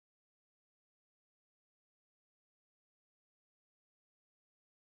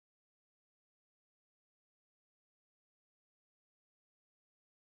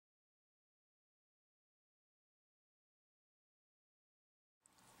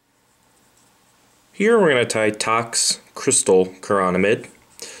Here we're going to tie Tox crystal Chironomid.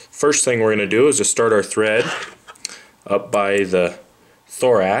 First thing we're going to do is just start our thread up by the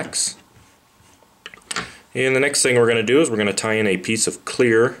thorax. And the next thing we're going to do is we're going to tie in a piece of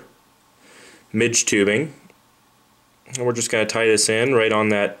clear midge tubing. And we're just going to tie this in right on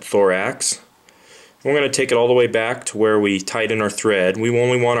that thorax. We're going to take it all the way back to where we tied in our thread. We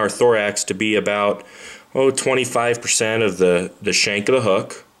only want our thorax to be about 25% of the shank of the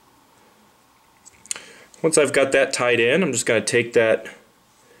hook. Once I've got that tied in, I'm just going to take that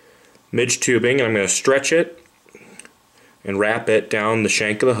midge tubing and I'm going to stretch it and wrap it down the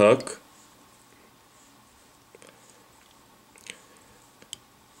shank of the hook.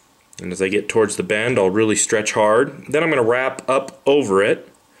 And as I get towards the bend, I'll really stretch hard. Then I'm going to wrap up over it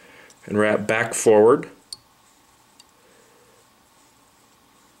and wrap back forward.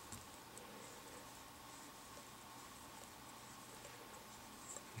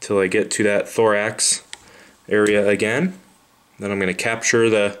 Until I get to that thorax area again. Then I'm going to capture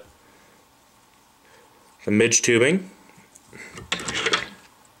the midge tubing.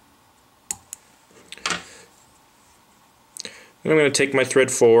 Then I'm going to take my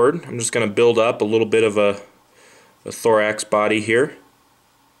thread forward. I'm just going to build up a little bit of a thorax body here.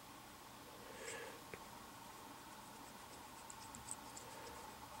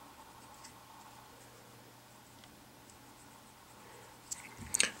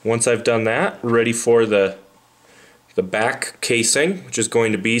 Once I've done that, we're ready for the back casing, which is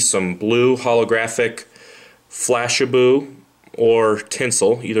going to be some blue holographic Flashaboo or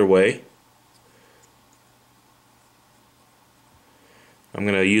Tinsel, either way. I'm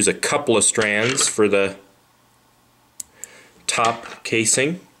going to use a couple of strands for the top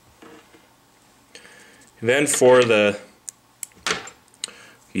casing. And then for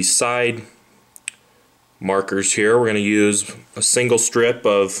these side markers here, we're going to use a single strip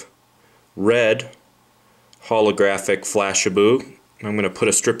of red holographic Flashaboo. I'm going to put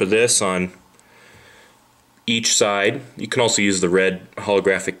a strip of this on each side. You can also use the red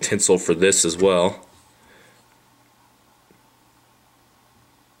holographic Tinsel for this as well.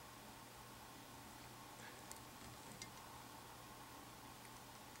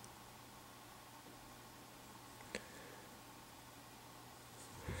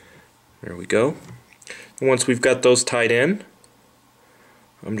 There we go. And once we've got those tied in,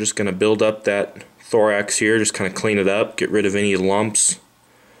 I'm just going to build up that thorax here, just kind of clean it up, get rid of any lumps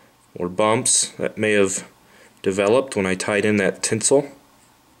or bumps that may have developed when I tied in that tinsel.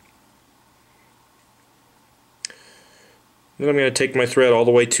 Then I'm going to take my thread all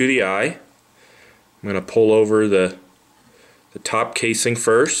the way to the eye. I'm going to pull over the top casing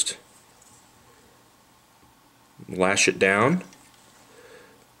first, lash it down.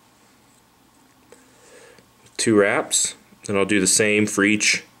 2 wraps. Then I'll do the same for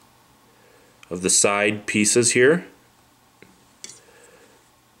each of the side pieces here.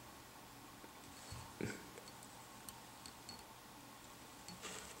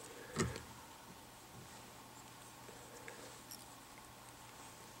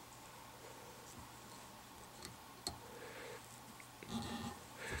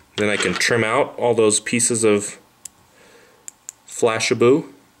 Then I can trim out all those pieces of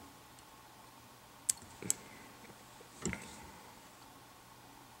Flashaboo.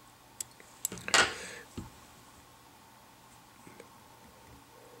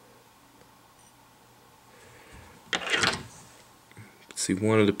 See,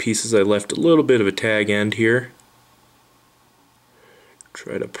 one of the pieces I left a little bit of a tag end here.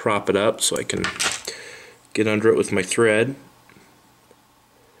 Try to prop it up so I can get under it with my thread.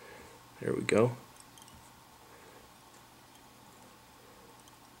 There we go.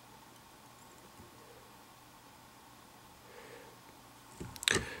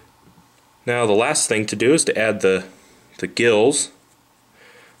 Now the last thing to do is to add the gills.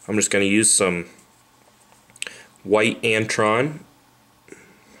 I'm just going to use some white Antron.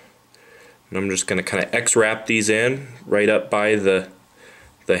 And I'm just going to kind of X-wrap these in right up by the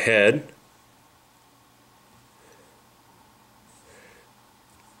head.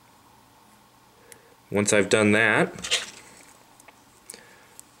 Once I've done that,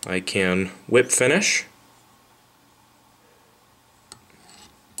 I can whip finish.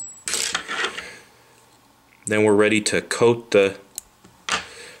 Then we're ready to coat the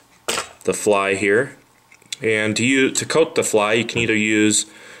fly here. And to coat the fly, you can either use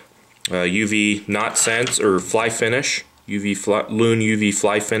UV knot sense or fly finish, Loon UV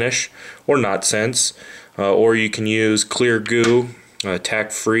fly finish, or knot sense, or you can use clear goo,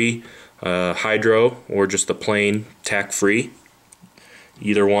 tack free, hydro, or just the plain tack free.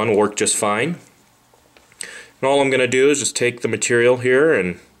 Either one will work just fine. And all I'm going to do is just take the material here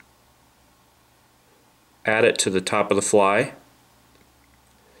and add it to the top of the fly.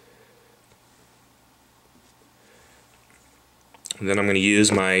 And then I'm going to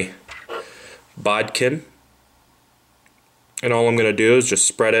use my bodkin, and all I'm going to do is just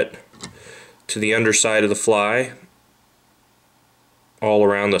spread it to the underside of the fly, all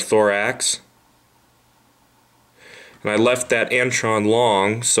around the thorax. And I left that Antron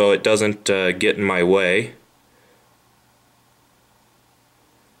long so it doesn't get in my way.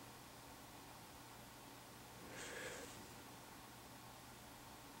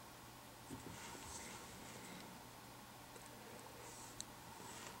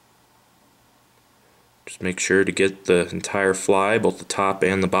 Just make sure to get the entire fly, both the top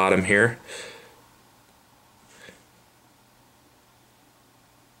and the bottom here.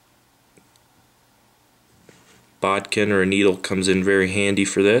 Bodkin or a needle comes in very handy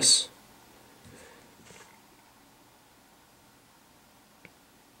for this.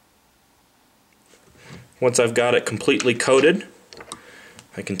 Once I've got it completely coated,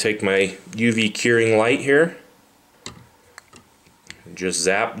 I can take my UV curing light here and just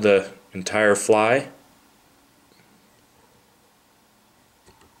zap the entire fly.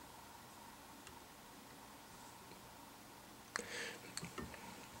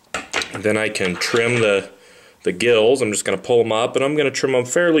 And then I can trim the gills. I'm just going to pull them up, and I'm going to trim them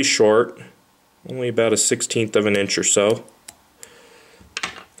fairly short, only about a 1/16 of an inch or so.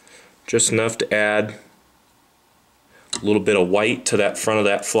 Just enough to add a little bit of white to that front of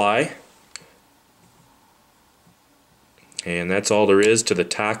that fly. And that's all there is to the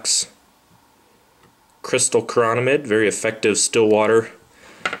Tox Crystal Chironomid. Very effective stillwater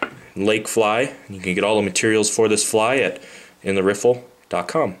lake fly. You can get all the materials for this fly at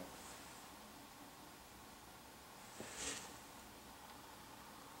intheriffle.com.